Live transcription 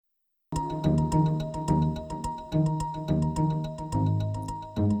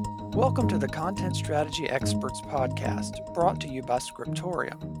Welcome to the Content Strategy Experts podcast, brought to you by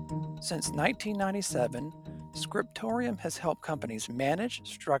Scriptorium. Since 1997, Scriptorium has helped companies manage,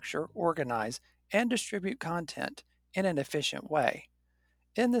 structure, organize, and distribute content in an efficient way.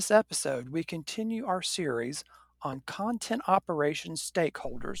 In this episode, we continue our series on content operations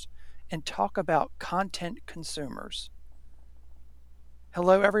stakeholders and talk about content consumers.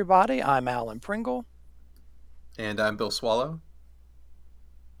 Hello, everybody. I'm Alan Pringle. And I'm Bill Swallow.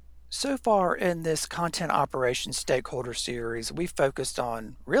 So far in this content operations stakeholder series, we've focused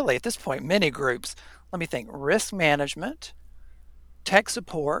on really at this point many groups. Let me think: risk management, tech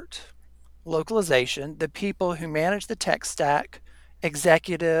support, localization, the people who manage the tech stack,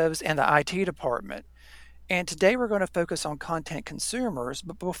 executives, and the IT department. And today we're going to focus on content consumers.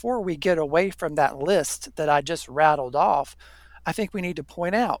 But before we get away from that list that I just rattled off, I think we need to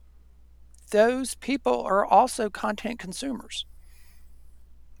point out those people are also content consumers.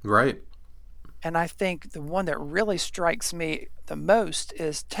 Right. And I think the one that really strikes me the most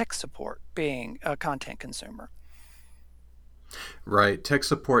is tech support being a content consumer. Right. Tech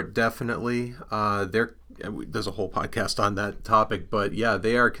support definitely. There's a whole podcast on that topic, but yeah,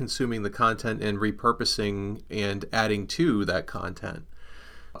 they are consuming the content and repurposing and adding to that content.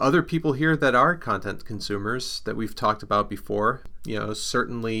 Other people here that are content consumers that we've talked about before,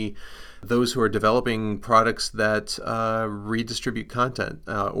 certainly those who are developing products that redistribute content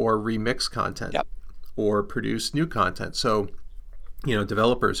or remix content Yep. or produce new content. So,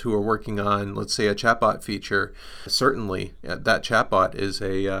 developers who are working on, let's say, a chatbot feature, certainly that chatbot is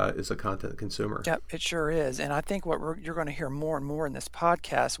a content consumer. Yep, it sure is. And I think what you're going to hear more and more in this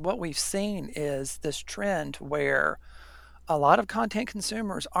podcast, what we've seen is this trend where a lot of content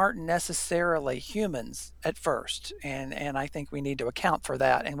consumers aren't necessarily humans at first. And I think we need to account for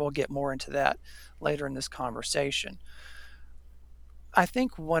that. And we'll get more into that later in this conversation. I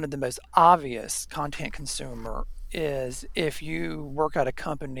think one of the most obvious content consumer is if you work at a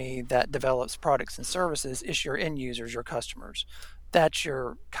company that develops products and services, it's your end users, your customers. That's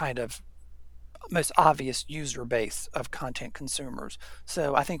your kind of most obvious user base of content consumers.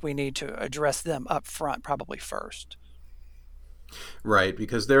 So I think we need to address them up front, probably first. Right,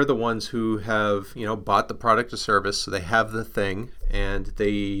 because they're the ones who have, bought the product or service, so they have the thing, and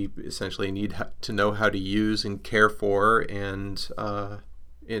they essentially need to know how to use and care for and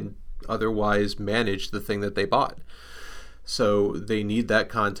otherwise manage the thing that they bought. So they need that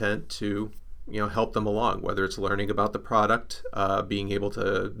content to, help them along, whether it's learning about the product, being able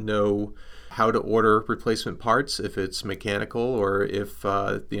to know how to order replacement parts if it's mechanical or if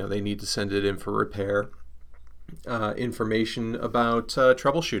they need to send it in for repair. Information about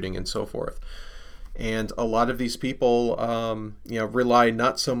troubleshooting and so forth. And a lot of these people, rely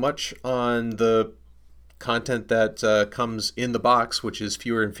not so much on the content that comes in the box, which is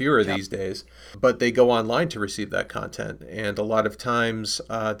fewer and fewer Yep. these days, but they go online to receive that content. And a lot of times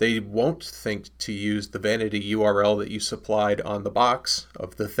they won't think to use the vanity URL that you supplied on the box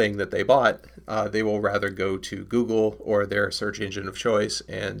of the thing that they bought. They will rather go to Google or their search engine of choice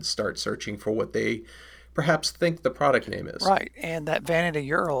and start searching for what they perhaps think the product name is. Right. And that vanity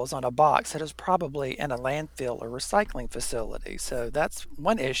URL is on a box that is probably in a landfill or recycling facility. So that's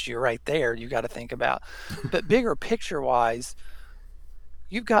one issue right there you got to think about. But bigger picture wise,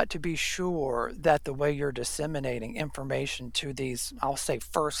 you've got to be sure that the way you're disseminating information to these, I'll say,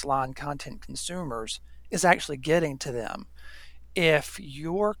 first line content consumers is actually getting to them. If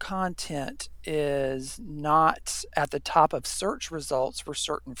your content is not at the top of search results for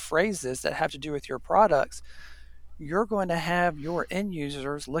certain phrases that have to do with your products, you're going to have your end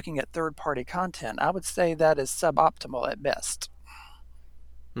users looking at third party content. I would say that is suboptimal at best.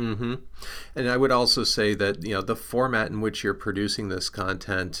 Mm-hmm. And I would also say that the format in which you're producing this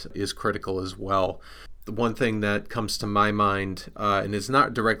content is critical as well. The one thing that comes to my mind, and is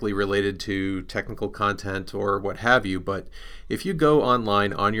not directly related to technical content or what have you, but if you go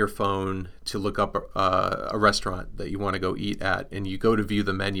online on your phone to look up a restaurant that you want to go eat at, and you go to view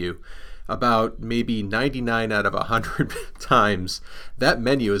the menu, about maybe 99 out of 100 times, that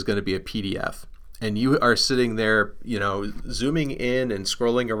menu is going to be a PDF. And you are sitting there, zooming in and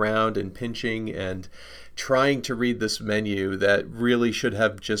scrolling around and pinching and trying to read this menu that really should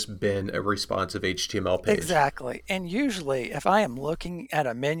have just been a responsive HTML page. Exactly. And usually, if I am looking at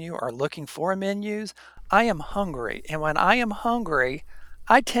a menu or looking for menus, I am hungry. And when I am hungry,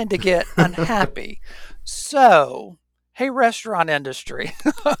 I tend to get unhappy. So, hey, restaurant industry,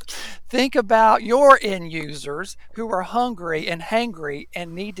 think about your end users who are hungry and hangry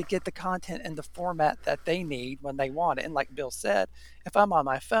and need to get the content in the format that they need when they want it. And like Bill said, if I'm on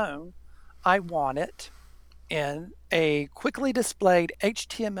my phone, I want it in a quickly displayed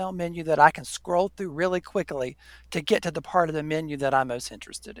HTML menu that I can scroll through really quickly to get to the part of the menu that I'm most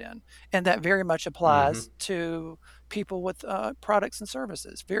interested in. And that very much Mm-hmm. applies to people with products and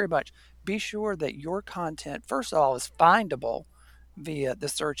services. Very much. Be sure that your content, first of all, is findable via the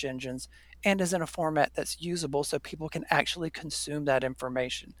search engines and is in a format that's usable so people can actually consume that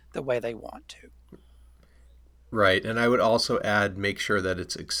information the way they want to. Right. And I would also add make sure that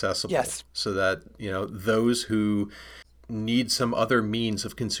it's accessible Yes, so that, those who need some other means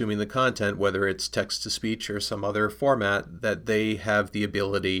of consuming the content, whether it's text to speech or some other format, that they have the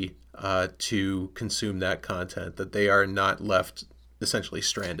ability to consume that content, that they are not left essentially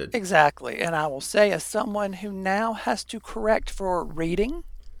stranded. exactly. And I will say, as someone who now has to correct for reading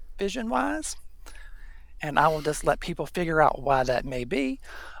vision wise, and I will just let people figure out why that may be.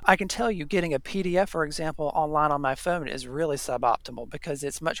 I can tell you getting a PDF, for example, online on my phone is really suboptimal because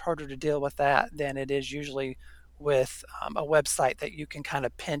it's much harder to deal with that than it is usually with a website that you can kind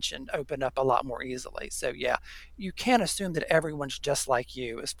of pinch and open up a lot more easily. So yeah, you can't assume that everyone's just like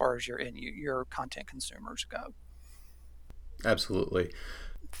you as far as your content consumers go. Absolutely.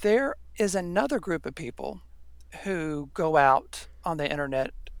 There is another group of people who go out on the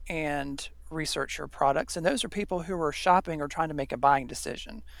internet and research your products, and those are people who are shopping or trying to make a buying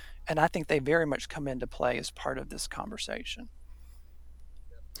decision. And I think they very much come into play as part of this conversation.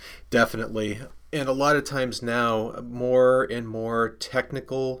 Definitely. And a lot of times now, more and more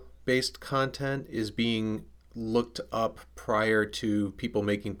technical based content is being looked up prior to people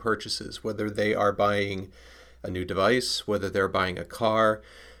making purchases, whether they are buying a new device, whether they're buying a car,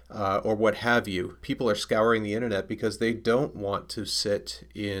 or what have you. People are scouring the internet because they don't want to sit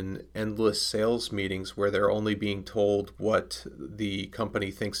in endless sales meetings where they're only being told what the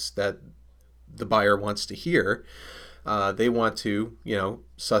company thinks that the buyer wants to hear. They want to,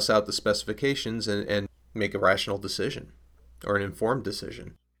 suss out the specifications and make a rational decision or an informed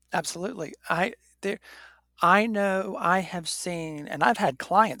decision. Absolutely. There I know I have seen, and I've had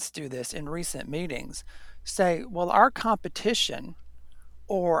clients do this in recent meetings, say, well, our competition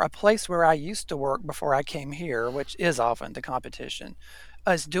or a place where I used to work before I came here, which is often the competition,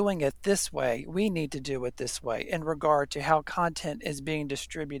 is doing it this way. We need to do it this way in regard to how content is being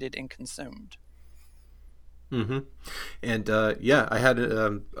distributed and consumed. Mm-hmm. And yeah, I had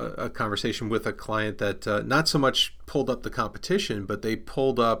a conversation with a client that not so much pulled up the competition, but they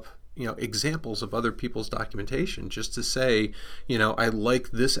pulled up examples of other people's documentation just to say, I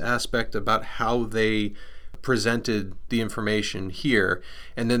like this aspect about how they presented the information here,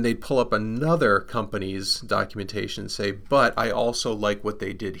 and then they'd pull up another company's documentation and say, but I also like what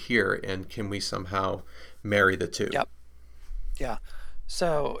they did here, and can we somehow marry the two? Yep. Yeah.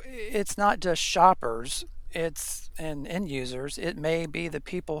 So it's not just shoppers, and end users. It may be the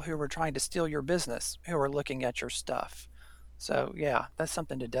people who are trying to steal your business who are looking at your stuff. So yeah, that's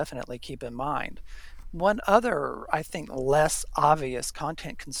something to definitely keep in mind. One other, I think, less obvious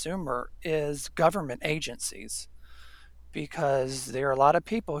content consumer is government agencies because there are a lot of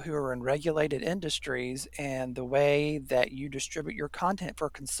people who are in regulated industries, and the way that you distribute your content for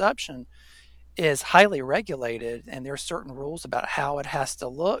consumption is highly regulated, and there are certain rules about how it has to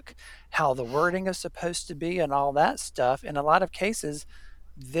look, how the wording is supposed to be, and all that stuff. In a lot of cases,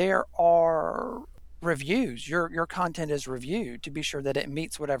 there are reviews. Your content is reviewed to be sure that it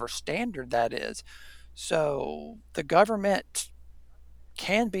meets whatever standard that is. So the government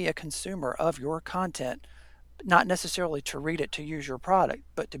can be a consumer of your content, not necessarily to read it to use your product,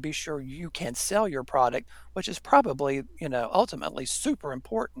 but to be sure you can sell your product, which is probably, ultimately super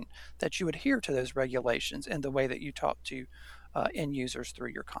important that you adhere to those regulations in the way that you talk to end users through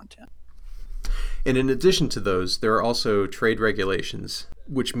your content. And in addition to those, there are also trade regulations,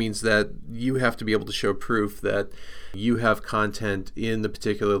 which means that you have to be able to show proof that you have content in the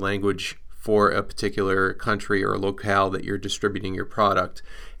particular language for a particular country or locale that you're distributing your product.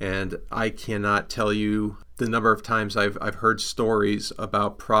 And I cannot tell you the number of times I've heard stories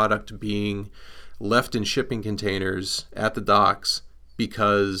about product being left in shipping containers at the docks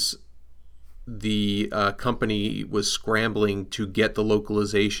because the company was scrambling to get the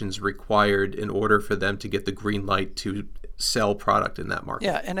localizations required in order for them to get the green light to sell product in that market.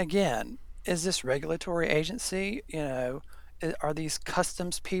 Yeah, and again, is this regulatory agency, are these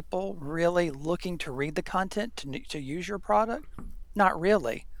customs people really looking to read the content to use your product? Not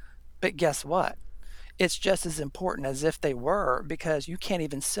really. But guess what? It's just as important as if they were, because you can't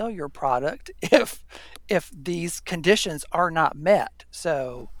even sell your product if these conditions are not met.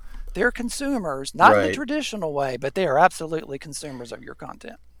 So they're consumers, not in the Right. traditional way, but they are absolutely consumers of your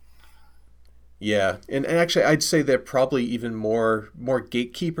content. Yeah, and actually, I'd say they're probably even more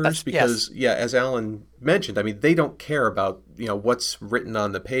gatekeepers That's yes. because, yeah, as Alan mentioned, I mean, they don't care about what's written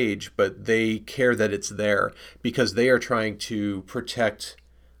on the page, but they care that it's there because they are trying to protect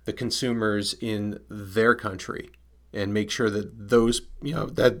the consumers in their country and make sure that those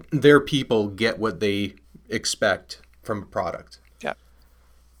that their people get what they expect from a product. Yep,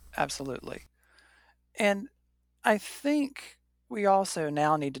 absolutely. And I think we also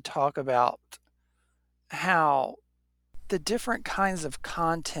now need to talk about how the different kinds of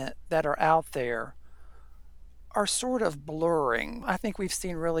content that are out there are sort of blurring. I think we've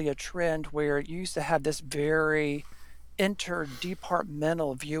seen really a trend where you used to have this very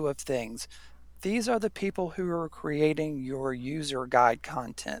interdepartmental view of things. These are the people who are creating your user guide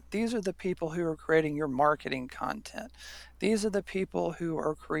content. These are the people who are creating your marketing content. These are the people who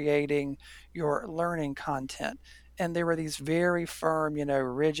are creating your learning content. And there were these very firm,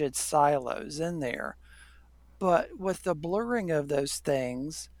 rigid silos in there. But with the blurring of those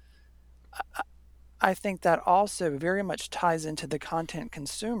things, I think that also very much ties into the content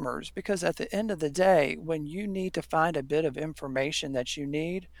consumers because at the end of the day, when you need to find a bit of information that you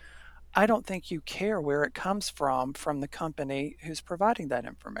need, I don't think you care where it comes from the company who's providing that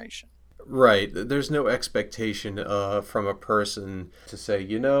information. Right. There's no expectation from a person to say,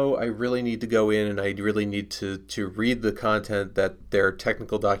 I really need to go in and I really need to read the content that their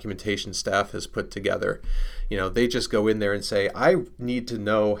technical documentation staff has put together. They just go in there and say, I need to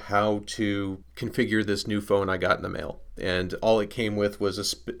know how to configure this new phone I got in the mail. And all it came with was a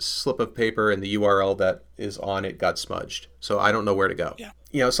slip of paper and the URL that is on it got smudged. So I don't know where to go.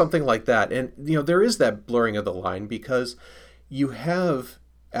 Yeah. Something like that. And, there is that blurring of the line because you have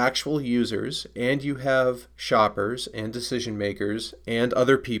actual users and you have shoppers and decision makers and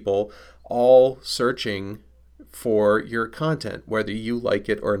other people all searching for your content whether you like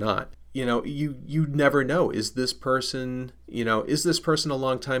it or not. You never know, is this person a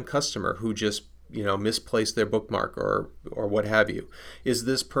long-time customer who just misplaced their bookmark or what have you? Is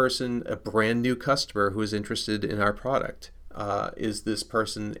this person a brand new customer who is interested in our product? Is this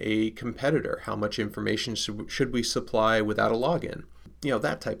person a competitor? How much information should we supply without a login?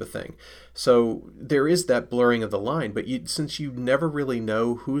 That type of thing. So there is that blurring of the line, but since you never really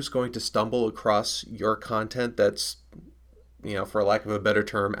know who's going to stumble across your content that's, for lack of a better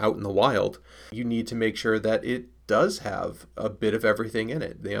term, out in the wild, you need to make sure that it does have a bit of everything in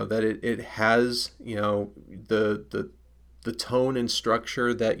it. That it has, the tone and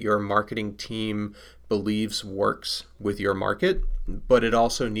structure that your marketing team believes works with your market, but it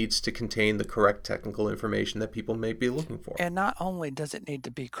also needs to contain the correct technical information that people may be looking for. And not only does it need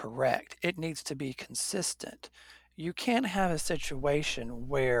to be correct, it needs to be consistent. You can't have a situation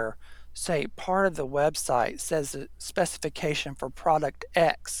where, say, part of the website says the specification for product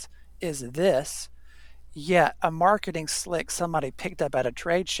X is this, yet a marketing slick somebody picked up at a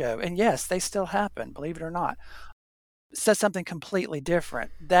trade show, and yes, they still happen, believe it or not, says something completely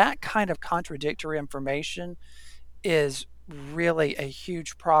different. That kind of contradictory information is really a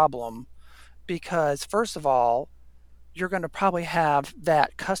huge problem because, first of all, you're going to probably have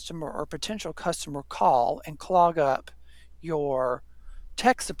that customer or potential customer call and clog up your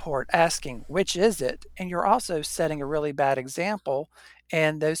tech support asking, which is it? And you're also setting a really bad example.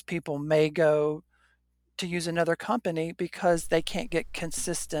 And those people may go to use another company because they can't get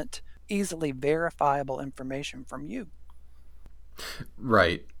consistent, easily verifiable information from you.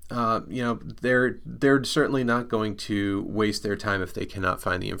 Right. They're certainly not going to waste their time if they cannot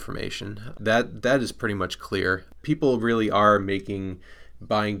find the information. That is pretty much clear. People really are making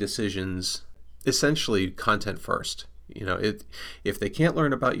buying decisions essentially content first. If they can't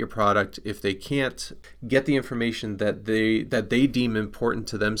learn about your product, if they can't get the information that they deem important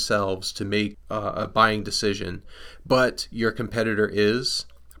to themselves to make a buying decision, but your competitor is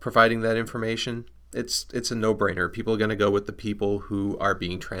providing that information, it's a no-brainer. People are going to go with the people who are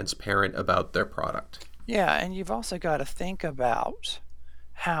being transparent about their product. Yeah, and you've also got to think about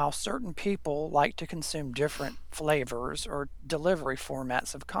how certain people like to consume different flavors or delivery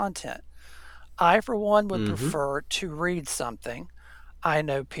formats of content. I, for one, would Mm-hmm. prefer to read something. I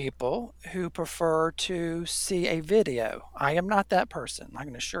know people who prefer to see a video. I am not that person, I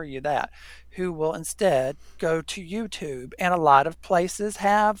can assure you that, who will instead go to YouTube. And a lot of places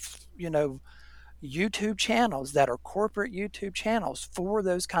have, YouTube channels that are corporate YouTube channels for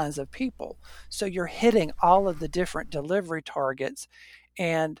those kinds of people. So you're hitting all of the different delivery targets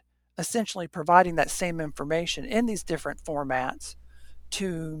and essentially providing that same information in these different formats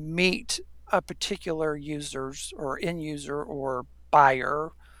to meet a particular user's or end user or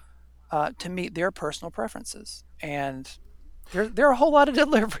buyer to meet their personal preferences. And There are a whole lot of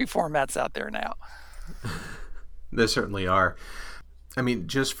delivery formats out there now. There certainly are. I mean,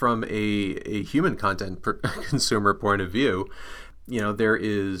 just from a human content consumer point of view, there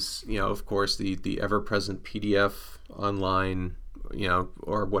is, of course, the ever present PDF online,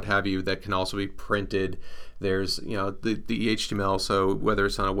 or what have you, that can also be printed. There's, the HTML, so whether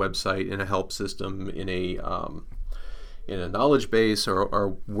it's on a website, in a help system, in a knowledge base,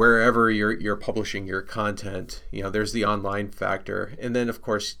 or wherever you're publishing your content, there's the online factor. And then, of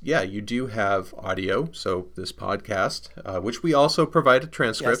course, yeah, you do have audio, so this podcast, which we also provide a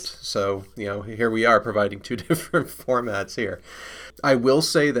transcript. Yes. So here we are providing two different formats here. I will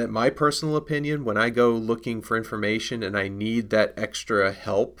say that my personal opinion, when I go looking for information and I need that extra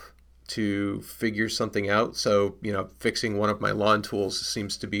help to figure something out. So, fixing one of my lawn tools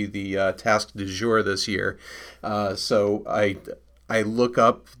seems to be the task du jour this year. So I look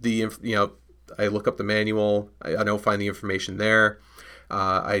up I look up the manual. I don't find the information there.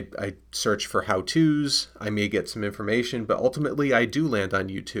 I search for how-tos. I may get some information, but ultimately I do land on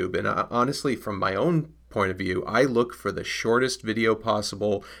YouTube. And honestly, from my own point of view, I look for the shortest video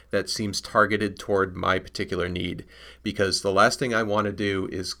possible that seems targeted toward my particular need, because the last thing I want to do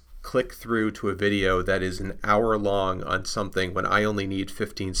is click through to a video that is an hour long on something when I only need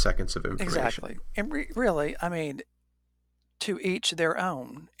 15 seconds of information. Exactly. And really, I mean, to each their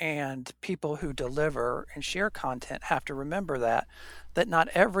own. And people who deliver and share content have to remember that not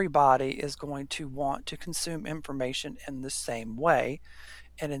everybody is going to want to consume information in the same way.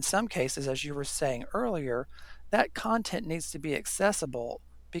 And in some cases, as you were saying earlier, that content needs to be accessible,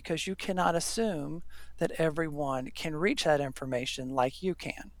 because you cannot assume that everyone can reach that information like you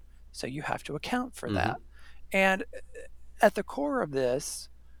can. So you have to account for Mm-hmm. that. And at the core of this,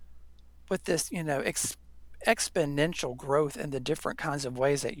 with this, exponential growth in the different kinds of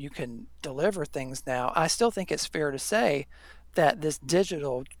ways that you can deliver things now, I still think it's fair to say that this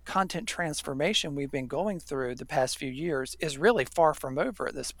digital content transformation we've been going through the past few years is really far from over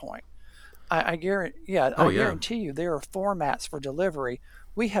at this point. I guarantee, yeah, Oh I yeah. guarantee you there are formats for delivery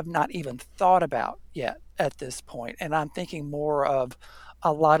we have not even thought about yet at this point. And I'm thinking more of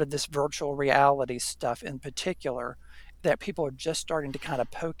a lot of this virtual reality stuff in particular that people are just starting to kind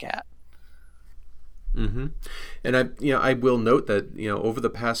of poke at. Mm-hmm. And I will note that over the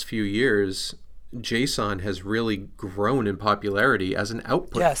past few years, JSON has really grown in popularity as an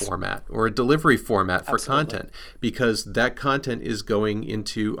output Yes, format or a delivery format for absolutely. content, because that content is going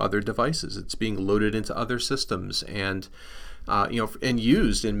into other devices. It's being loaded into other systems, and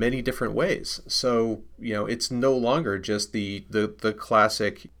used in many different ways. So it's no longer just the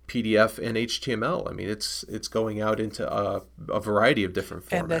classic PDF and HTML. I mean, it's going out into a variety of different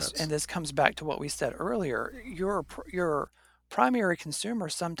And this formats. and this comes back to what we said earlier. Your primary consumer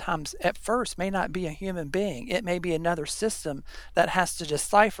sometimes at first may not be a human being. It may be another system that has to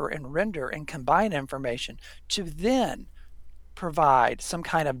decipher and render and combine information to then provide some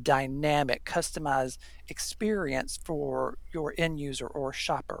kind of dynamic, customized experience for your end user or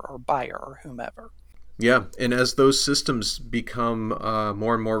shopper or buyer or whomever. Yeah, and as those systems become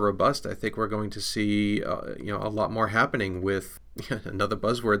more and more robust, I think we're going to see a lot more happening with another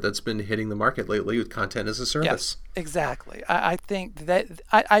buzzword that's been hitting the market lately, with content as a Yes, service. exactly. I think that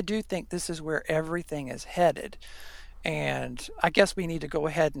I do think this is where everything is headed. And I guess we need to go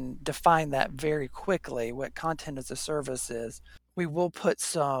ahead and define that very quickly, what content as a service is. We will put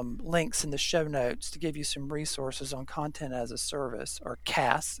some links in the show notes to give you some resources on content as a service, or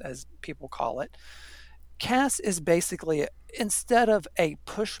CAS, as people call it. CAS is basically, instead of a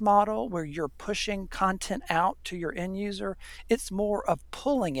push model where you're pushing content out to your end user, it's more of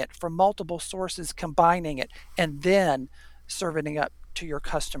pulling it from multiple sources, combining it, and then serving it up to your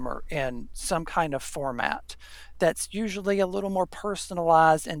customer in some kind of format that's usually a little more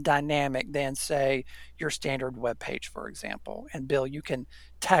personalized and dynamic than, say, your standard web page, for example. And Bill, you can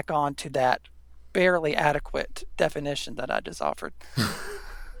tack on to that barely adequate definition that I just offered.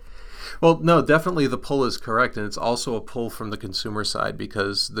 Well, no, definitely the pull is correct, and it's also a pull from the consumer side,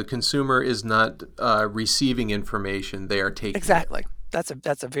 because the consumer is not receiving information; they are taking it. Exactly.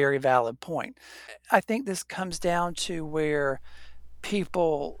 That's a very valid point. I think this comes down to where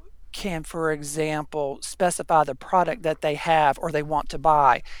people can, for example, specify the product that they have or they want to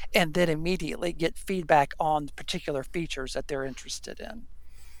buy, and then immediately get feedback on the particular features that they're interested in.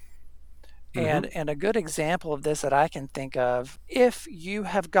 Mm-hmm. And a good example of this that I can think of, if you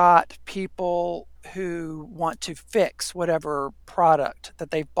have got people who want to fix whatever product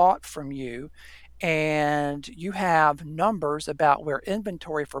that they've bought from you, and you have numbers about where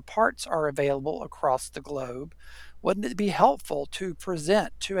inventory for parts are available across the globe, Wouldn't it be helpful to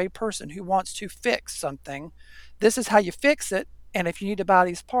present to a person who wants to fix something, this is how you fix it, and if you need to buy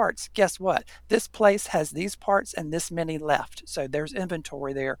these parts, guess what? This place has these parts and this many left. So there's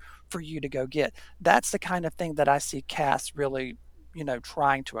inventory there for you to go get. That's the kind of thing that I see CAS really,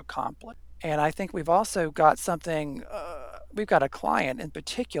 trying to accomplish. And I think we've also got we've got a client in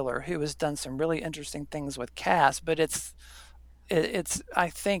particular who has done some really interesting things with CAS, but it's I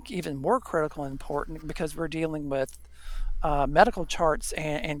think even more critical and important because we're dealing with medical charts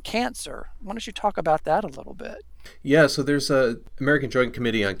and cancer. Why don't you talk about that a little bit? Yeah, so there's a American Joint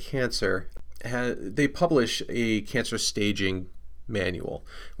Committee on Cancer. They publish a cancer staging manual,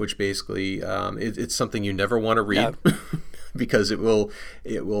 which basically it's something you never want to read No. because it will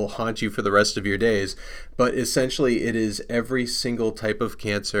haunt you for the rest of your days. But essentially, it is every single type of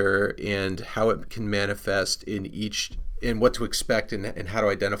cancer and how it can manifest in each, and what to expect, and how to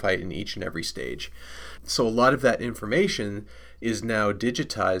identify it in each and every stage. So a lot of that information is now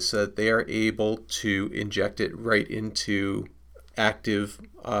digitized so that they are able to inject it right into active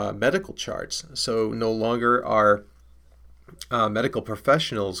medical charts. So no longer are medical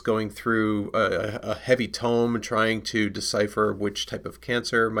professionals going through a heavy tome trying to decipher which type of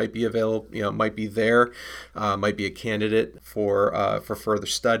cancer might be available, might be there, might be a candidate for further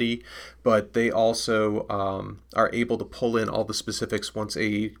study, but they also are able to pull in all the specifics once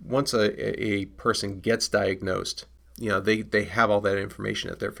a person gets diagnosed. They have all that information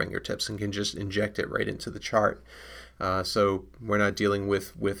at their fingertips and can just inject it right into the chart. So we're not dealing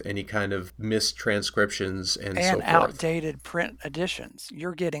with any kind of mistranscriptions and so And forth. outdated print editions.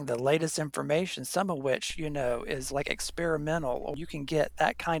 You're getting the latest information, some of which, is like experimental, or you can get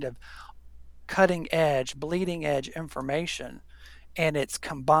that kind of cutting edge, bleeding edge information, and it's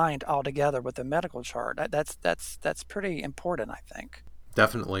combined all together with a medical chart. That's pretty important, I think.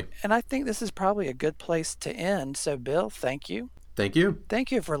 Definitely. And I think this is probably a good place to end. So, Bill, thank you. Thank you.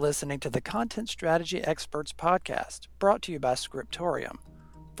 Thank you for listening to the Content Strategy Experts podcast, brought to you by Scriptorium.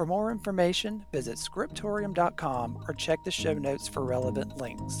 For more information, visit scriptorium.com or check the show notes for relevant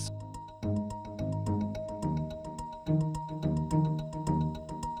links.